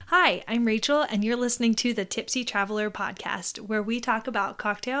Hi, I'm Rachel, and you're listening to the Tipsy Traveler podcast, where we talk about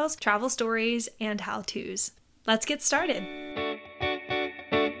cocktails, travel stories, and how-tos. Let's get started.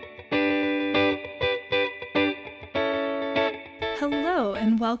 Hello,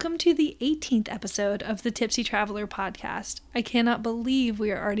 and welcome to the 18th episode of the Tipsy Traveler podcast. I cannot believe we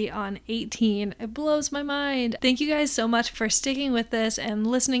are already on 18. It blows my mind. Thank you guys so much for sticking with this and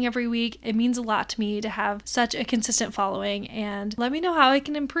listening every week. It means a lot to me to have such a consistent following, and let me know how I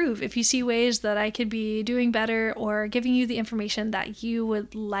can improve if you see ways that I could be doing better or giving you the information that you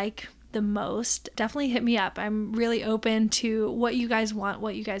would like the most. Definitely hit me up. I'm really open to what you guys want,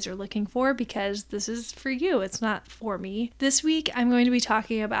 what you guys are looking for, because this is for you. It's not for me. This week, I'm going to be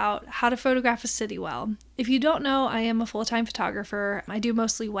talking about how to photograph a city well. If you don't know, I am a full-time photographer. I do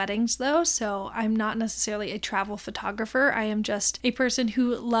mostly weddings though, so I'm not necessarily a travel photographer. I am just a person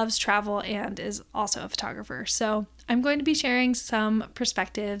who loves travel and is also a photographer. So I'm going to be sharing some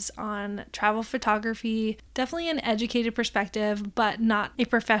perspectives on travel photography, definitely an educated perspective, but not a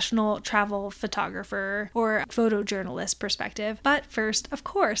professional travel photographer or photojournalist perspective. But first, of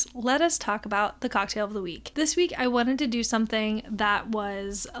course, let us talk about the cocktail of the week. This week, I wanted to do something that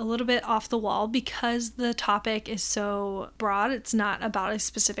was a little bit off the wall because the topic is so broad. It's not about a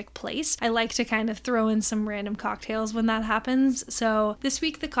specific place. I like to kind of throw in some random cocktails when that happens. So this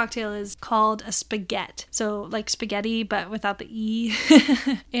week, the cocktail is called a spaghetti. So like spaghetti, but without the E.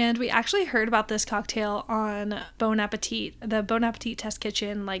 And we actually heard about this cocktail on Bon Appetit, the Bon Appetit Test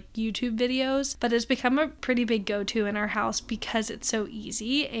Kitchen, like YouTube videos, but it's become a pretty big go-to in our house because it's so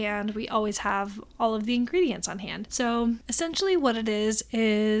easy and we always have all of the ingredients on hand. So essentially what it is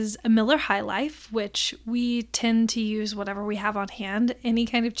a Miller High Life, which we tend to use whatever we have on hand. Any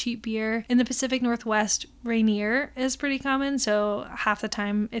kind of cheap beer. In the Pacific Northwest, Rainier is pretty common, so half the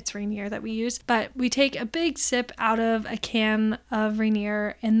time it's Rainier that we use. But we take a big sip out of a can of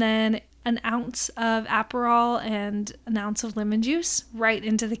Rainier and then an ounce of Aperol and an ounce of lemon juice right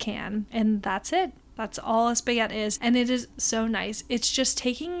into the can, and that's it. That's all a spaghetti is, and it is so nice. It's just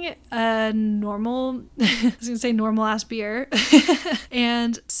taking a normal, I was gonna say normal ass beer,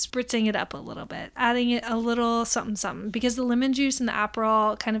 and spritzing it up a little bit, adding it a little something, because the lemon juice and the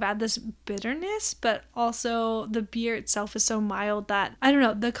Aperol kind of add this bitterness, but also the beer itself is so mild that, I don't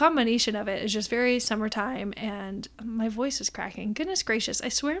know, the combination of it is just very summertime, and my voice is cracking. Goodness gracious, I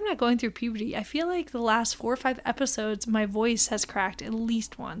swear I'm not going through puberty. I feel like the last 4 or 5 episodes, my voice has cracked at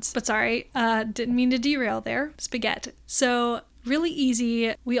least once. But sorry, didn't mean to derail there. Spaghetti. So really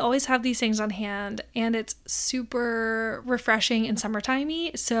easy. We always have these things on hand and it's super refreshing and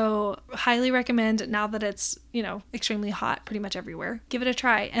summertimey. So highly recommend now that it's, extremely hot pretty much everywhere. Give it a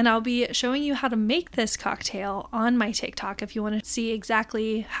try. And I'll be showing you how to make this cocktail on my TikTok if you want to see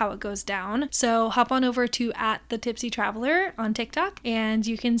exactly how it goes down. So hop on over to @thetipsytraveler on TikTok and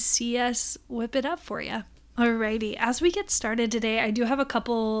you can see us whip it up for you. Alrighty. As we get started today, I do have a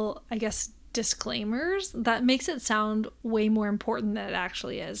couple, disclaimers that makes it sound way more important than it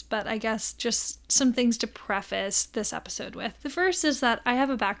actually is, but I guess just some things to preface this episode with. The first is that I have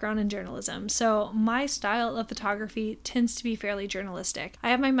a background in journalism, so my style of photography tends to be fairly journalistic.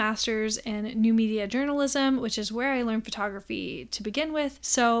 I have my master's in new media journalism, which is where I learned photography to begin with,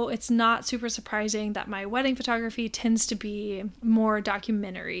 so it's not super surprising that my wedding photography tends to be more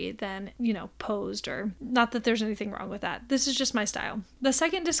documentary than, posed, or not that there's anything wrong with that. This is just my style. The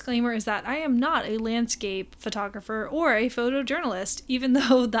second disclaimer is that I am not a landscape photographer or a photojournalist, even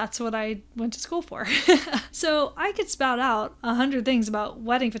though that's what I went to school for. So I could spout out 100 things about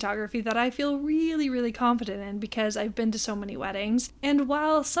wedding photography that I feel really, really confident in because I've been to so many weddings. And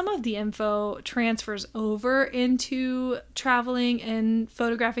while some of the info transfers over into traveling and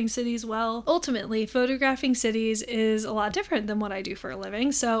photographing cities well, ultimately photographing cities is a lot different than what I do for a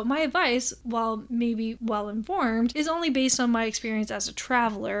living. So my advice, while maybe well-informed, is only based on my experience as a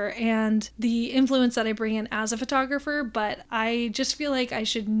traveler and the influence that I bring in as a photographer, but I just feel like I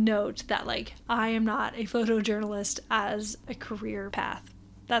should note that I am not a photojournalist as a career path.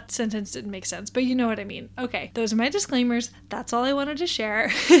 That sentence didn't make sense, but you know what I mean. Okay, those are my disclaimers. That's all I wanted to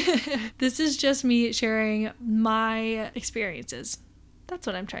share. This is just me sharing my experiences. That's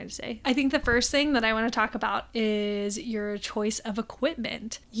what I'm trying to say. I think the first thing that I want to talk about is your choice of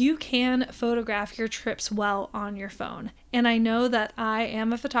equipment. You can photograph your trips well on your phone. And I know that I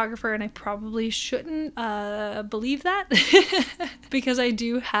am a photographer and I probably shouldn't believe that because I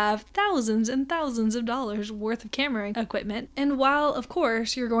do have thousands and thousands of dollars worth of camera equipment. And while, of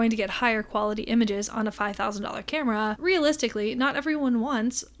course, you're going to get higher quality images on a $5,000 camera, realistically, not everyone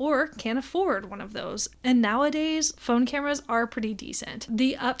wants or can afford one of those. And nowadays, phone cameras are pretty decent.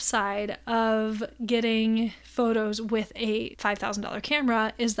 The upside of getting photos with a $5,000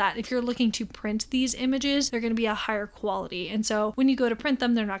 camera is that if you're looking to print these images, they're going to be a higher quality. And so when you go to print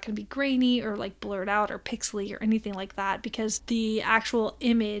them, they're not going to be grainy or like blurred out or pixely or anything like that because the actual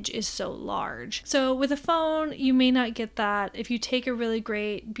image is so large. So with a phone, you may not get that. If you take a really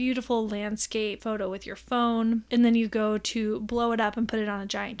great, beautiful landscape photo with your phone and then you go to blow it up and put it on a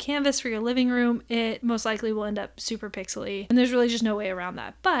giant canvas for your living room, it most likely will end up super pixely. And there's really just no way around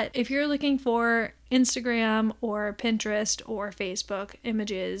that. But if you're looking for Instagram or Pinterest or Facebook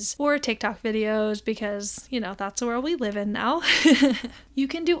images or TikTok videos, because, you know, that's the world we live in now. You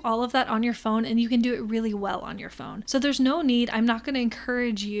can do all of that on your phone and you can do it really well on your phone. So there's no need, I'm not going to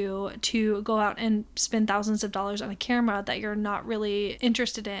encourage you to go out and spend thousands of dollars on a camera that you're not really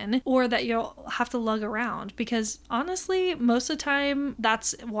interested in or that you'll have to lug around, because honestly, most of the time,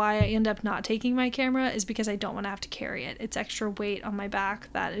 that's why I end up not taking my camera, is because I don't want to have to carry it. It's extra weight on my back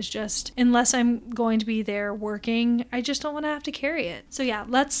that is just, unless I'm going to be there working, I just don't want to have to carry it. So yeah,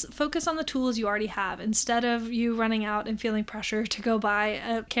 let's focus on the tools you already have instead of you running out and feeling pressure to go buy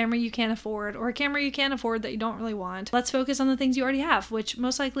a camera you can't afford or a camera you can't afford that you don't really want. Let's focus on the things you already have, which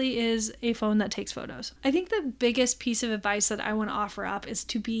most likely is a phone that takes photos. I think the biggest piece of advice that I want to offer up is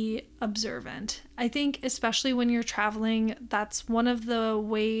to be observant. I think especially when you're traveling, that's one of the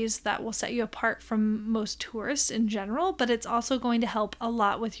ways that will set you apart from most tourists in general, but it's also going to help a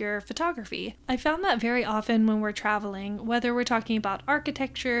lot with your photography. I found that very often when we're traveling, whether we're talking about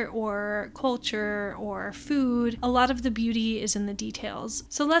architecture or culture or food, a lot of the beauty is in the details.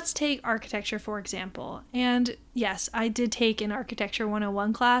 So let's take architecture, for example. And yes, I did take an Architecture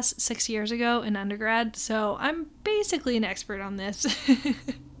 101 class 6 years ago in undergrad, so I'm basically an expert on this.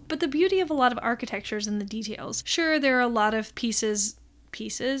 But the beauty of a lot of architecture is in the details. Sure, there are a lot of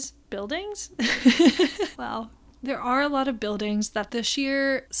buildings? Well, there are a lot of buildings that the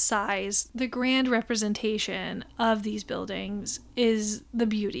sheer size, the grand representation of these buildings is the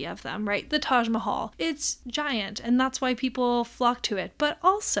beauty of them, right? The Taj Mahal, it's giant, and that's why people flock to it. But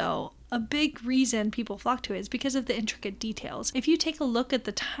also, a big reason people flock to it is because of the intricate details. If you take a look at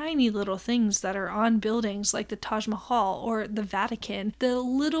the tiny little things that are on buildings like the Taj Mahal or the Vatican, the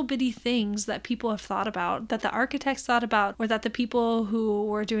little bitty things that people have thought about, that the architects thought about, or that the people who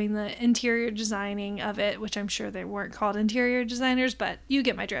were doing the interior designing of it, which I'm sure they weren't called interior designers, but you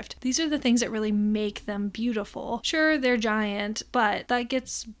get my drift. These are the things that really make them beautiful. Sure, they're giant, but that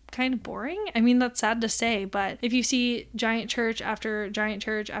gets kind of boring. I mean, that's sad to say, but if you see giant church after giant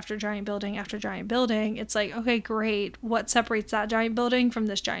church after giant building after giant building, it's like, okay, great. What separates that giant building from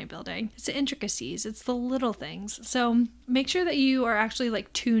this giant building? It's the intricacies. It's the little things. So make sure that you are actually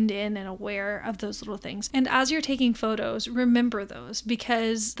like tuned in and aware of those little things. And as you're taking photos, remember those,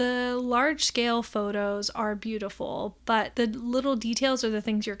 because the large scale photos are beautiful, but the little details are the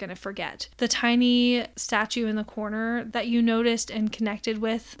things you're going to forget. The tiny statue in the corner that you noticed and connected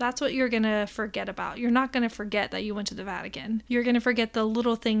with, that's what you're going to forget about. You're not going to forget that you went to the Vatican. You're going to forget the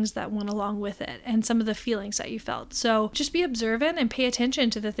little things that went along with it and some of the feelings that you felt. So just be observant and pay attention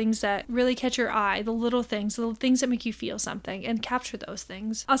to the things that really catch your eye, the little things that make you feel something, and capture those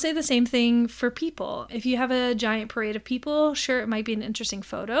things. I'll say the same thing for people. If you have a giant parade of people, sure, it might be an interesting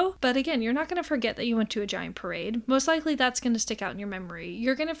photo, but again, you're not going to forget that you went to a giant parade. Most likely that's going to stick out in your memory.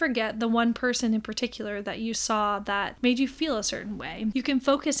 You're going to forget the one person in particular that you saw that made you feel a certain way. You can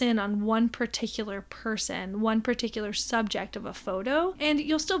focus in on one particular person, one particular subject of a photo, and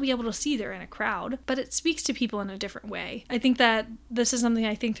you'll still be able to see they're in a crowd, but it speaks to people in a different way. I think that this is something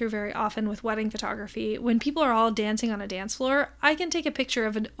I think through very often with wedding photography. When people are all dancing on a dance floor, I can take a picture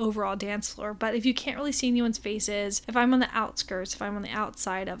of an overall dance floor, but if you can't really see anyone's faces, if I'm on the outskirts, if I'm on the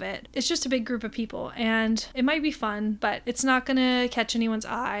outside of it, it's just a big group of people, and it might be fun, but it's not going to catch anyone's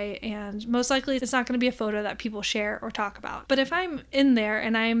eye, and most likely it's not going to be a photo that people share or talk about. But if I'm in there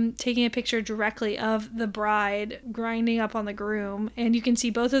and I'm taking a picture directly of the bride grinding up on the groom, and you can see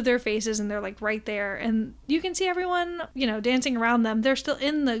both of their faces and they're like right there, and you can see everyone, dancing around them, they're still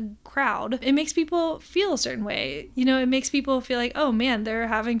in the crowd, it makes people feel a certain way. It makes people feel like, oh man, they're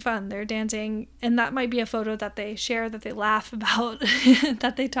having fun, they're dancing, and that might be a photo that they share, that they laugh about,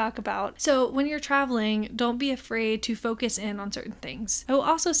 that they talk about. So when you're traveling, don't be afraid to focus in on certain things. I will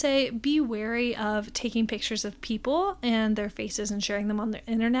also say be wary of taking pictures of people and their faces and sharing them on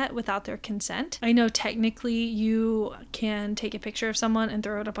internet without their consent. I know technically you can take a picture of someone and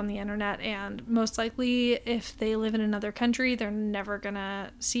throw it up on the internet, and most likely if they live in another country, they're never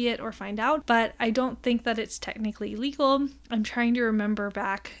gonna see it or find out, but I don't think that it's technically legal. I'm trying to remember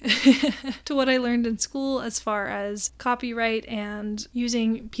back to what I learned in school as far as copyright and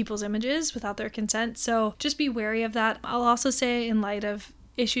using people's images without their consent, so just be wary of that. I'll also say, in light of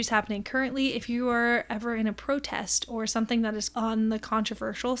issues happening currently, if you are ever in a protest or something that is on the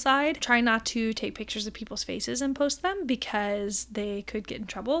controversial side, try not to take pictures of people's faces and post them, because they could get in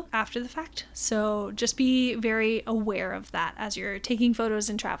trouble after the fact. So just be very aware of that as you're taking photos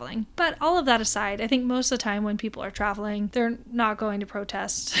and traveling. But all of that aside, I think most of the time when people are traveling, they're not going to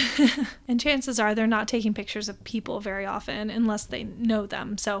protest. And chances are they're not taking pictures of people very often unless they know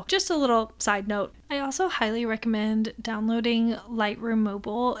them. So just a little side note. I also highly recommend downloading Lightroom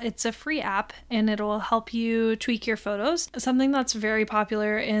Mobile. It's a free app and it'll help you tweak your photos. Something that's very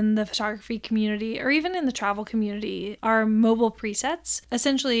popular in the photography community, or even in the travel community, are mobile presets.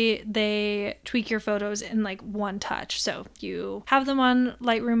 Essentially, they tweak your photos in like one touch. So you have them on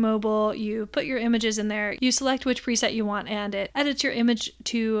Lightroom Mobile, you put your images in there, you select which preset you want, and it edits your image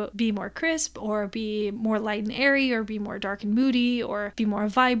to be more crisp, or be more light and airy, or be more dark and moody, or be more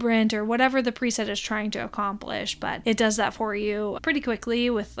vibrant, or whatever the preset is trying to accomplish. But it does that for you pretty quickly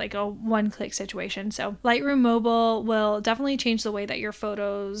with like a one-click situation. So Lightroom Mobile will definitely change the way that your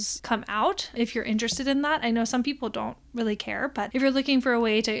photos come out if you're interested in that. I know some people don't really care, but if you're looking for a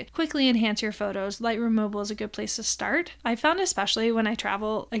way to quickly enhance your photos, Lightroom Mobile is a good place to start. I found, especially when I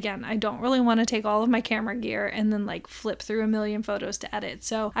travel, again, I don't really want to take all of my camera gear and then like flip through a million photos to edit.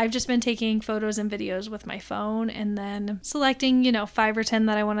 So I've just been taking photos and videos with my phone and then selecting, 5 or 10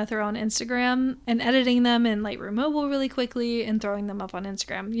 that I want to throw on Instagram and editing them in Lightroom Mobile really quickly and throwing them up on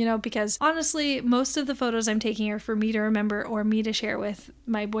Instagram, because honestly, most of the photos I'm taking are for me to remember or me to share with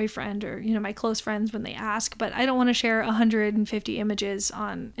my boyfriend or, my close friends when they ask, but I don't want to share 150 images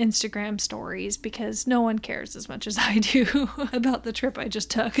on Instagram stories because no one cares as much as I do about the trip I just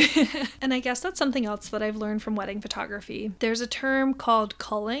took. And I guess that's something else that I've learned from wedding photography. There's a term called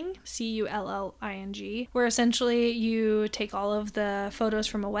culling, C-U-L-L-I-N-G, where essentially you take all of the photos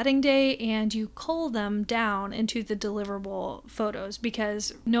from a wedding day and you cull them down into the deliverable photos,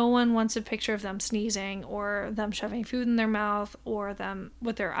 because no one wants a picture of them sneezing or them shoving food in their mouth or them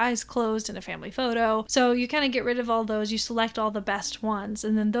with their eyes closed in a family photo. So you kind of get rid of all those, you select all the best ones,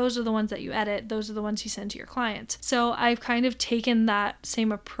 and then those are the ones that you edit, those are the ones you send to your clients. So I've kind of taken that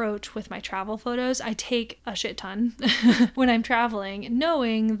same approach with my travel photos. I take a shit ton when I'm traveling,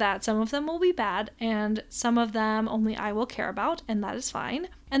 knowing that some of them will be bad and some of them only I will care about, and that is fine.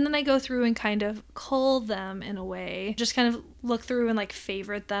 And then I go through and kind of cull them in a way, just kind of look through and like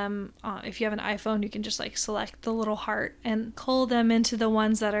favorite them. If you have an iPhone, you can just like select the little heart and cull them into the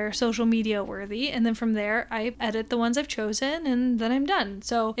ones that are social media worthy. And then from there, I edit the ones I've chosen and then I'm done.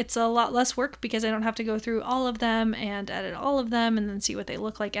 So it's a lot less work because I don't have to go through all of them and edit all of them and then see what they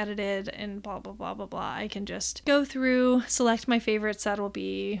look like edited and blah, blah, blah, blah, blah. I can just go through, select my favorites that will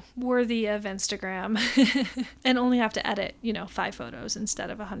be worthy of Instagram and only have to edit, 5 photos instead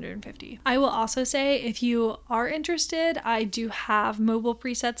of 150. I will also say, if you are interested, I do have mobile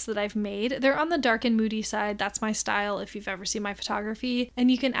presets that I've made. They're on the dark and moody side. That's my style if you've ever seen my photography.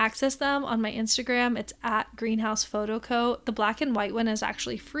 And you can access them on my Instagram. It's at Greenhouse Photo Co. The black and white one is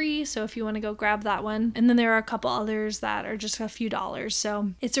actually free, so if you want to go grab that one. And then there are a couple others that are just a few dollars.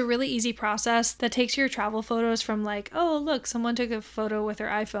 So it's a really easy process that takes your travel photos from like, oh, look, someone took a photo with their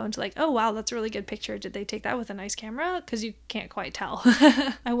iPhone to like, oh, wow, that's a really good picture. Did they take that with a nice camera? Because you can't quite tell.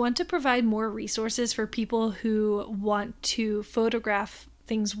 I want to provide more resources for people who want to photograph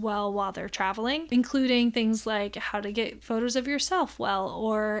things well while they're traveling, including things like how to get photos of yourself well,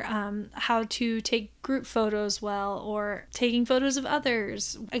 or how to take group photos well, or taking photos of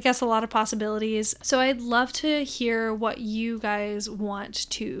others. I guess a lot of possibilities. So I'd love to hear what you guys want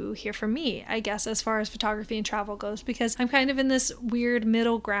to hear from me, I guess, as far as photography and travel goes, because I'm kind of in this weird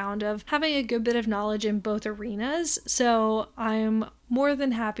middle ground of having a good bit of knowledge in both arenas. So I'm more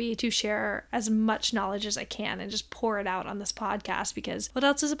than happy to share as much knowledge as I can and just pour it out on this podcast, because what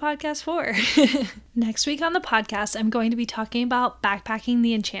else is a podcast for? Next week on the podcast, I'm going to be talking about backpacking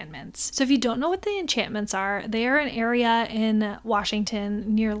the Enchantments. So if you don't know what the Enchantments are, they are an area in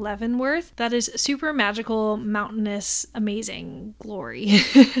Washington near Leavenworth that is super magical, mountainous, amazing glory.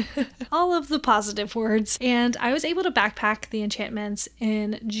 All of the positive words. And I was able to backpack the Enchantments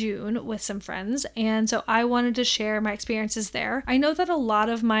in June with some friends, and so I wanted to share my experiences there. I know that that a lot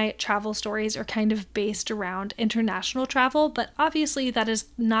of my travel stories are kind of based around international travel, but obviously that is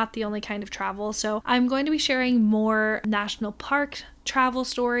not the only kind of travel. So I'm going to be sharing more national park travel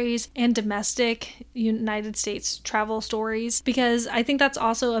stories and domestic United States travel stories, because I think that's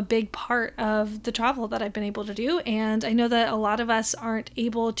also a big part of the travel that I've been able to do. And I know that a lot of us aren't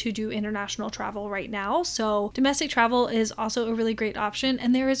able to do international travel right now. So domestic travel is also a really great option.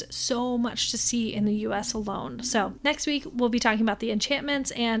 And there is so much to see in the US alone. So next week, we'll be talking about the enchantments,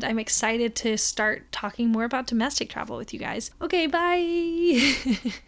 and I'm excited to start talking more about domestic travel with you guys. Okay, bye.